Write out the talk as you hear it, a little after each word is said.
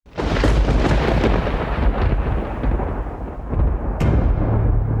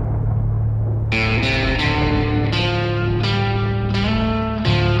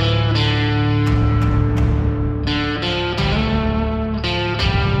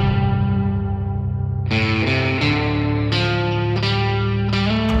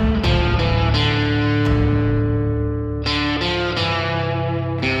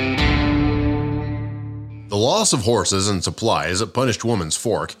loss of horses and supplies at Punished Woman's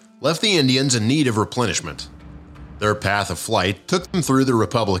Fork left the Indians in need of replenishment. Their path of flight took them through the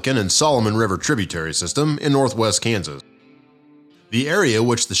Republican and Solomon River tributary system in northwest Kansas. The area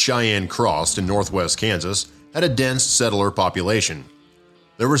which the Cheyenne crossed in northwest Kansas had a dense settler population.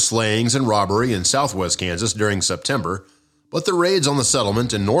 There were slayings and robbery in southwest Kansas during September, but the raids on the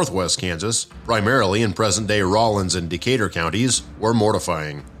settlement in northwest Kansas, primarily in present-day Rawlins and Decatur counties, were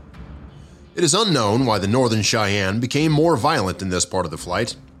mortifying. It is unknown why the Northern Cheyenne became more violent in this part of the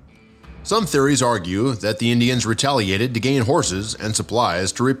flight. Some theories argue that the Indians retaliated to gain horses and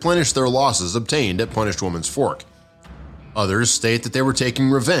supplies to replenish their losses obtained at Punished Woman's Fork. Others state that they were taking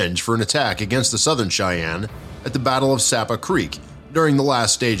revenge for an attack against the Southern Cheyenne at the Battle of Sapa Creek during the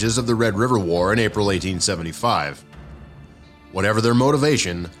last stages of the Red River War in April 1875. Whatever their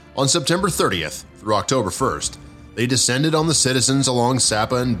motivation, on September 30th through October 1st, they descended on the citizens along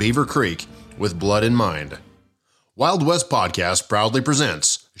Sapa and Beaver Creek with blood in mind. Wild West Podcast proudly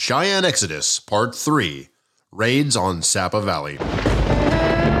presents Cheyenne Exodus Part 3, Raids on Sapa Valley.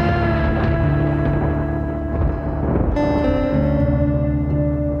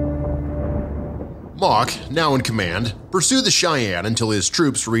 Mock, now in command, pursued the Cheyenne until his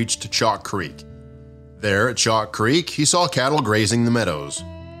troops reached Chalk Creek. There at Chalk Creek, he saw cattle grazing the meadows.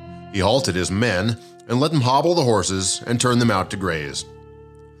 He halted his men and let them hobble the horses and turn them out to graze.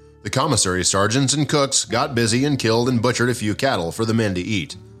 The commissary sergeants and cooks got busy and killed and butchered a few cattle for the men to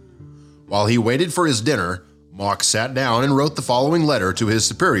eat. While he waited for his dinner, Mock sat down and wrote the following letter to his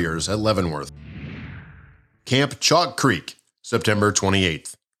superiors at Leavenworth. Camp Chalk Creek, September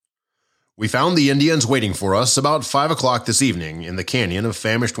 28th. We found the Indians waiting for us about 5 o'clock this evening in the canyon of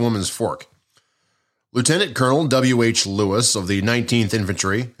Famished Woman's Fork. Lieutenant Colonel W.H. Lewis of the 19th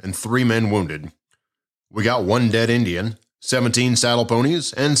Infantry and 3 men wounded. We got 1 dead Indian, 17 saddle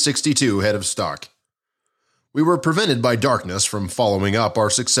ponies, and 62 head of stock. We were prevented by darkness from following up our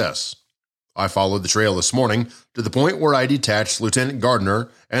success. I followed the trail this morning to the point where I detached Lieutenant Gardner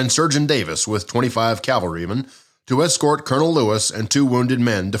and Surgeon Davis with 25 cavalrymen to escort Colonel Lewis and 2 wounded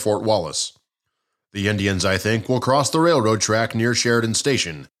men to Fort Wallace. The Indians, I think, will cross the railroad track near Sheridan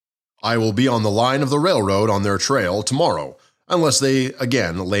Station. I will be on the line of the railroad on their trail tomorrow, unless they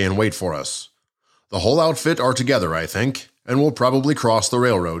again lay in wait for us. The whole outfit are together, I think, and will probably cross the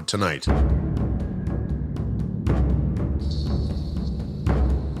railroad tonight.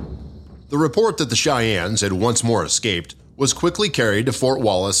 The report that the Cheyennes had once more escaped was quickly carried to Fort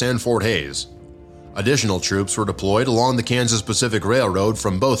Wallace and Fort Hays. Additional troops were deployed along the Kansas Pacific Railroad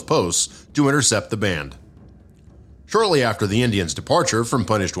from both posts to intercept the band. Shortly after the Indians' departure from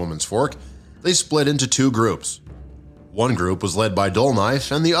Punished Woman's Fork, they split into 2 groups. One group was led by Dull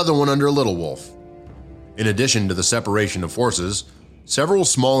Knife and the other one under Little Wolf. In addition to the separation of forces, several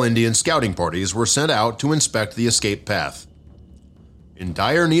small Indian scouting parties were sent out to inspect the escape path. In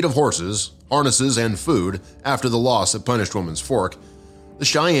dire need of horses, harnesses, and food after the loss at Punished Woman's Fork, the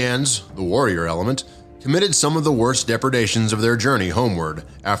Cheyennes, the warrior element, committed some of the worst depredations of their journey homeward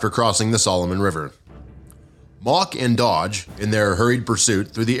after crossing the Solomon River. Mock and Dodge, in their hurried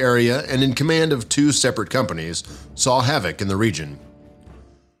pursuit through the area and in command of 2 separate companies, saw havoc in the region.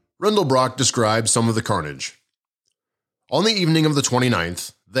 Rendelbrock describes some of the carnage. On the evening of the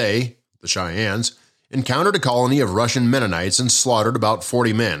 29th, they, the Cheyennes, encountered a colony of Russian Mennonites and slaughtered about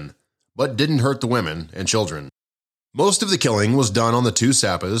 40 men, but didn't hurt the women and children. Most of the killing was done on the 2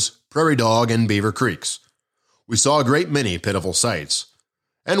 Sapas, Prairie Dog, and Beaver Creeks. We saw a great many pitiful sights,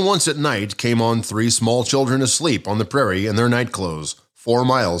 and once at night came on 3 small children asleep on the prairie in their nightclothes, 4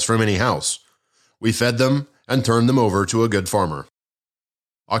 miles from any house. We fed them and turned them over to a good farmer.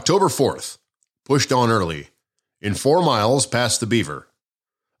 October 4th, pushed on early, in 4 miles past the Beaver.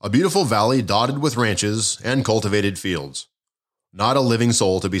 A beautiful valley dotted with ranches and cultivated fields. Not a living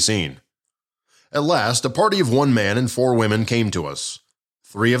soul to be seen. At last, a party of 1 man and 4 women came to us.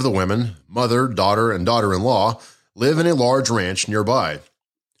 3 of the women, mother, daughter, and daughter-in-law, live in a large ranch nearby.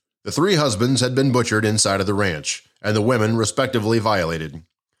 The 3 husbands had been butchered inside of the ranch, and the women respectively violated.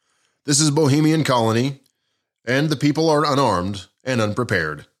 This is Bohemian Colony, and the people are unarmed and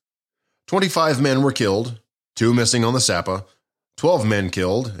unprepared. 25 men were killed, 2 missing on the Sapa, 12 men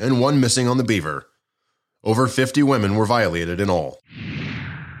killed, and 1 missing on the Beaver. Over 50 women were violated in all.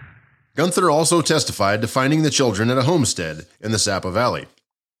 Gunther also testified to finding the children at a homestead in the Sapa Valley.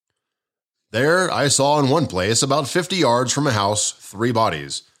 There, I saw in one place, about 50 yards from a house, 3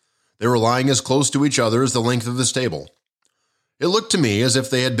 bodies. They were lying as close to each other as the length of this table. It looked to me as if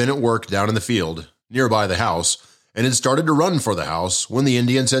they had been at work down in the field, nearby the house, and had started to run for the house when the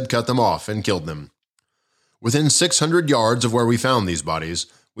Indians had cut them off and killed them. Within 600 yards of where we found these bodies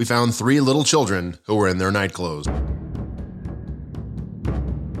we found 3 little children who were in their nightclothes.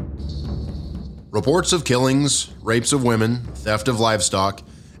 Reports of killings, rapes of women, theft of livestock,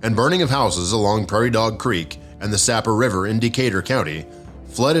 and burning of houses along Prairie Dog Creek and the Sapa River in Decatur County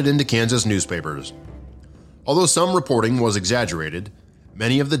flooded into Kansas newspapers. Although some reporting was exaggerated,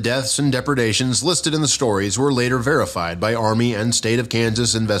 many of the deaths and depredations listed in the stories were later verified by Army and State of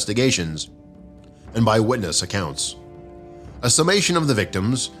Kansas investigations and by witness accounts. A summation of the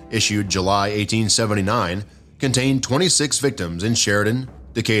victims, issued July 1879, contained 26 victims in Sheridan,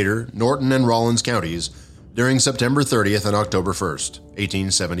 Decatur, Norton, and Rawlins counties during September 30th and October 1st,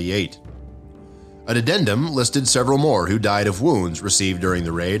 1878. An addendum listed several more who died of wounds received during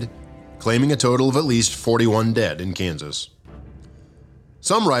the raid, claiming a total of at least 41 dead in Kansas.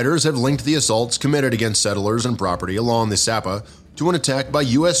 Some writers have linked the assaults committed against settlers and property along the Sapa to an attack by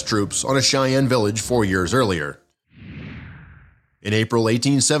U.S. troops on a Cheyenne village 4 years earlier. In April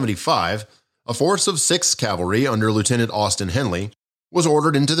 1875, a force of 6th Cavalry under Lieutenant Austin Henley was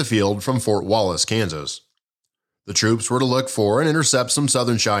ordered into the field from Fort Wallace, Kansas. The troops were to look for and intercept some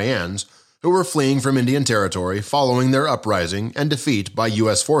Southern Cheyennes who were fleeing from Indian Territory following their uprising and defeat by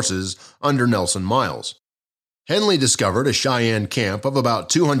U.S. forces under Nelson Miles. Henley discovered a Cheyenne camp of about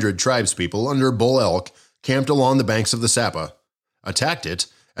 200 tribespeople under Bull Elk camped along the banks of the Sapa, attacked it,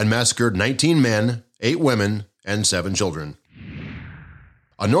 and massacred 19 men, 8 women, and 7 children.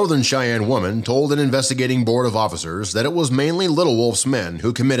 A Northern Cheyenne woman told an investigating board of officers that it was mainly Little Wolf's men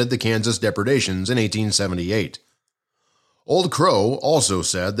who committed the Kansas depredations in 1878. Old Crow also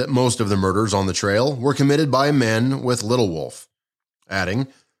said that most of the murders on the trail were committed by men with Little Wolf, adding,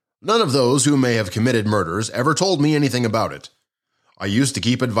 "None of those who may have committed murders ever told me anything about it. I used to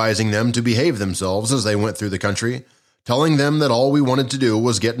keep advising them to behave themselves as they went through the country, telling them that all we wanted to do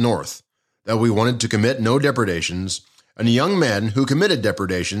was get north, that we wanted to commit no depredations, and young men who committed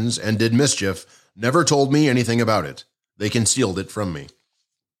depredations and did mischief never told me anything about it. They concealed it from me."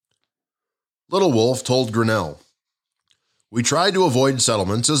 Little Wolf told Grinnell, "We tried to avoid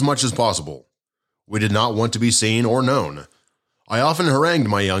settlements as much as possible. We did not want to be seen or known. I often harangued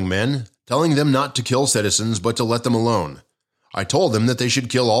my young men, telling them not to kill citizens but to let them alone. I told them that they should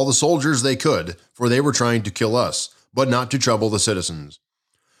kill all the soldiers they could, for they were trying to kill us, but not to trouble the citizens.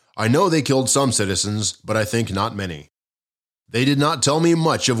 I know they killed some citizens, but I think not many. They did not tell me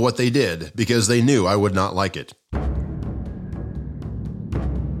much of what they did because they knew I would not like it."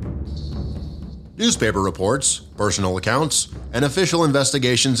 Newspaper reports, personal accounts, and official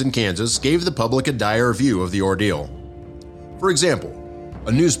investigations in Kansas gave the public a dire view of the ordeal. For example,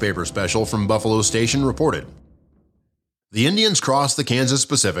 a newspaper special from Buffalo Station reported, "The Indians crossed the Kansas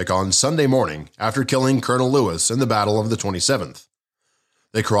Pacific on Sunday morning after killing Colonel Lewis in the Battle of the 27th.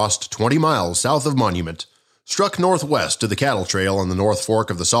 They crossed 20 miles south of Monument, struck northwest to the cattle trail on the North Fork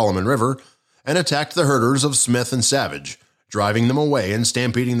of the Solomon River, and attacked the herders of Smith and Savage, driving them away and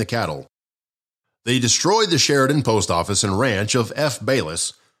stampeding the cattle. They destroyed the Sheridan post office and ranch of F.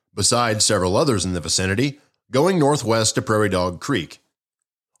 Bayless, besides several others in the vicinity, going northwest to Prairie Dog Creek.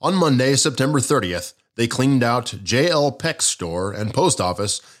 On Monday, September 30th, they cleaned out J.L. Peck's store and post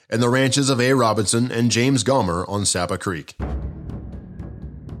office and the ranches of A. Robinson and James Gomer on Sapa Creek."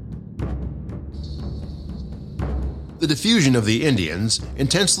 The diffusion of the Indians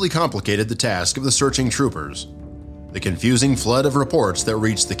intensely complicated the task of the searching troopers. The confusing flood of reports that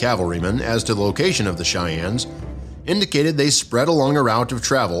reached the cavalrymen as to the location of the Cheyennes indicated they spread along a route of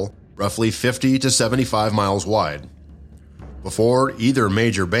travel roughly 50 to 75 miles wide. Before either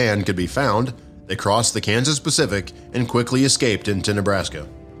major band could be found, they crossed the Kansas Pacific and quickly escaped into Nebraska.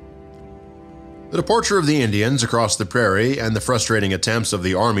 The departure of the Indians across the prairie and the frustrating attempts of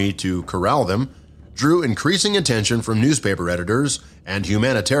the Army to corral them drew increasing attention from newspaper editors and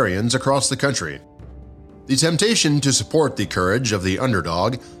humanitarians across the country. The temptation to support the courage of the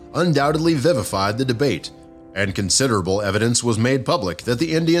underdog undoubtedly vivified the debate, and considerable evidence was made public that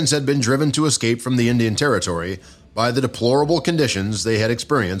the Indians had been driven to escape from the Indian Territory by the deplorable conditions they had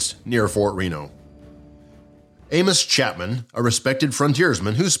experienced near Fort Reno. Amos Chapman, a respected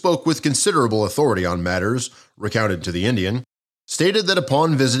frontiersman who spoke with considerable authority on matters recounted to the Indian, stated that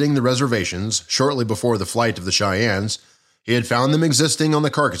upon visiting the reservations shortly before the flight of the Cheyennes, he had found them existing on the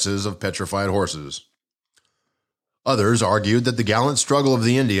carcasses of petrified horses. Others argued that the gallant struggle of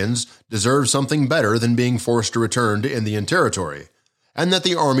the Indians deserved something better than being forced to return to Indian Territory, and that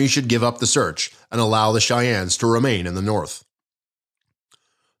the Army should give up the search and allow the Cheyennes to remain in the North.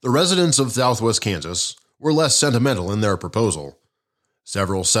 The residents of southwest Kansas were less sentimental in their proposal.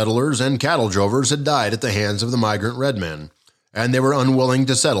 Several settlers and cattle drovers had died at the hands of the migrant red men, and they were unwilling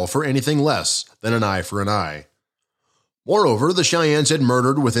to settle for anything less than an eye for an eye. Moreover, the Cheyennes had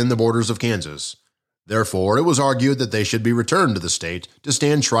murdered within the borders of Kansas. Therefore, it was argued that they should be returned to the state to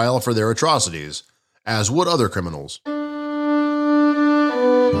stand trial for their atrocities, as would other criminals.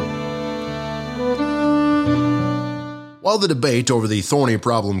 While the debate over the thorny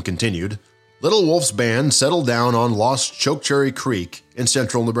problem continued, Little Wolf's band settled down on Lost Chokecherry Creek in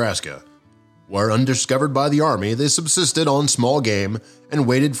central Nebraska, where, undiscovered by the Army, they subsisted on small game and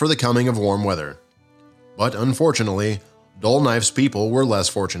waited for the coming of warm weather. But unfortunately, Dull Knife's people were less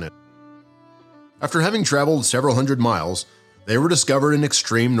fortunate. After having traveled several hundred miles, they were discovered in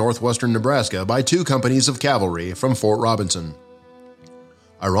extreme northwestern Nebraska by 2 companies of cavalry from Fort Robinson.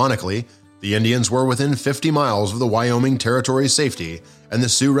 Ironically, the Indians were within 50 miles of the Wyoming Territory's safety and the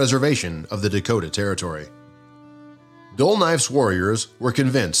Sioux Reservation of the Dakota Territory. Dull Knife's warriors were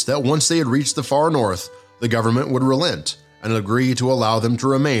convinced that once they had reached the far north, the government would relent and agree to allow them to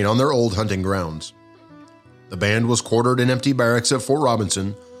remain on their old hunting grounds. The band was quartered in empty barracks at Fort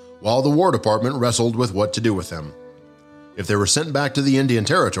Robinson, while the War Department wrestled with what to do with them. If they were sent back to the Indian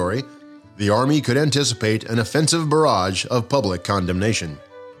Territory, the Army could anticipate an offensive barrage of public condemnation.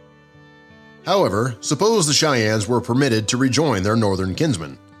 However, suppose the Cheyennes were permitted to rejoin their northern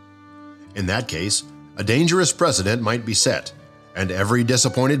kinsmen. In that case, a dangerous precedent might be set, and every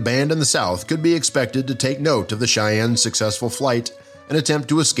disappointed band in the South could be expected to take note of the Cheyennes' successful flight and attempt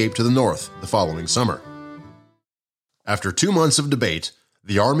to escape to the north the following summer. After 2 months of debate,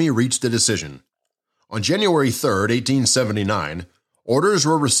 the Army reached a decision. On January 3, 1879, orders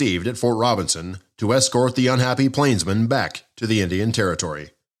were received at Fort Robinson to escort the unhappy plainsmen back to the Indian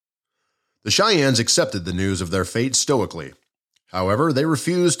Territory. The Cheyennes accepted the news of their fate stoically. However, they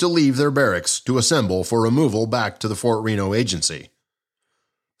refused to leave their barracks to assemble for removal back to the Fort Reno Agency.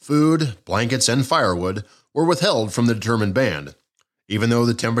 Food, blankets, and firewood were withheld from the determined band. Even though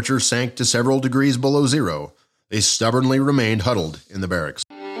the temperature sank to several degrees below zero, they stubbornly remained huddled in the barracks.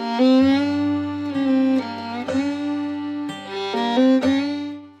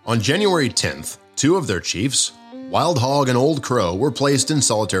 On January 10th, 2 of their chiefs, Wild Hog and Old Crow, were placed in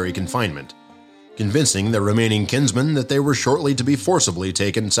solitary confinement, convincing their remaining kinsmen that they were shortly to be forcibly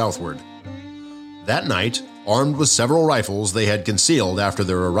taken southward. That night, armed with several rifles they had concealed after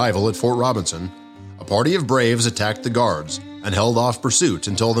their arrival at Fort Robinson, a party of braves attacked the guards and held off pursuit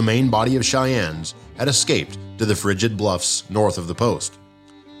until the main body of Cheyennes had escaped to the frigid bluffs north of the post.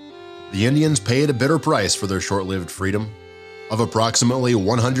 The Indians paid a bitter price for their short-lived freedom. Of approximately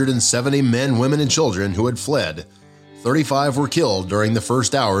 170 men, women, and children who had fled, 35 were killed during the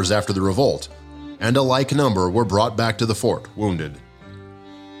first hours after the revolt, and a like number were brought back to the fort wounded.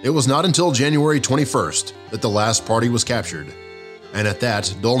 It was not until January 21st that the last party was captured, and at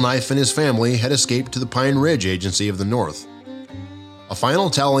that, Dull Knife and his family had escaped to the Pine Ridge Agency of the North. A final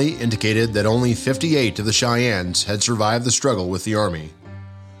tally indicated that only 58 of the Cheyennes had survived the struggle with the Army.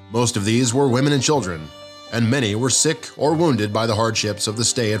 Most of these were women and children, and many were sick or wounded by the hardships of the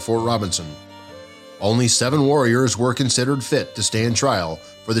stay at Fort Robinson. Only 7 warriors were considered fit to stand trial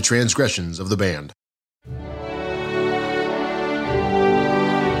for the transgressions of the band.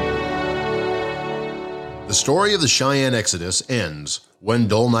 The story of the Cheyenne Exodus ends when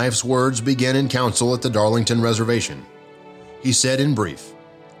Dull Knife's words begin in council at the Darlington Reservation. He said in brief,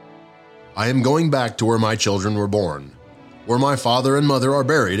 "I am going back to where my children were born, where my father and mother are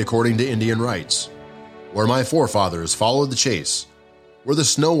buried according to Indian rites, where my forefathers followed the chase, where the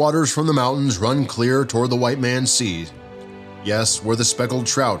snow waters from the mountains run clear toward the white man's sea, yes, where the speckled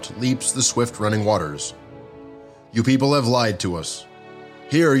trout leaps the swift-running waters. You people have lied to us.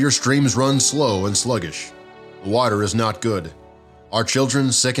 Here your streams run slow and sluggish. The water is not good. Our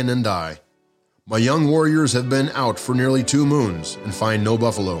children sicken and die. My young warriors have been out for nearly 2 moons and find no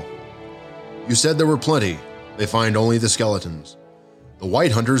buffalo. You said there were plenty. They find only the skeletons. The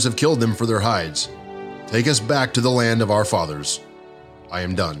white hunters have killed them for their hides. Take us back to the land of our fathers. I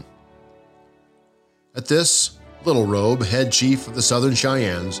am done." At this, Little Robe, head chief of the Southern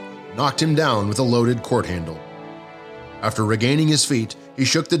Cheyennes, knocked him down with a loaded cord handle. After regaining his feet, he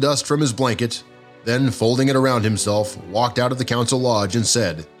shook the dust from his blanket, then, folding it around himself, walked out of the council lodge and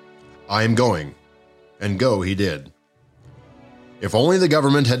said, "I am going." And go he did. If only the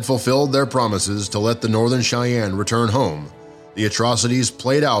government had fulfilled their promises to let the Northern Cheyenne return home, the atrocities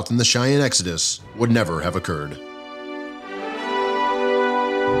played out in the Cheyenne Exodus would never have occurred.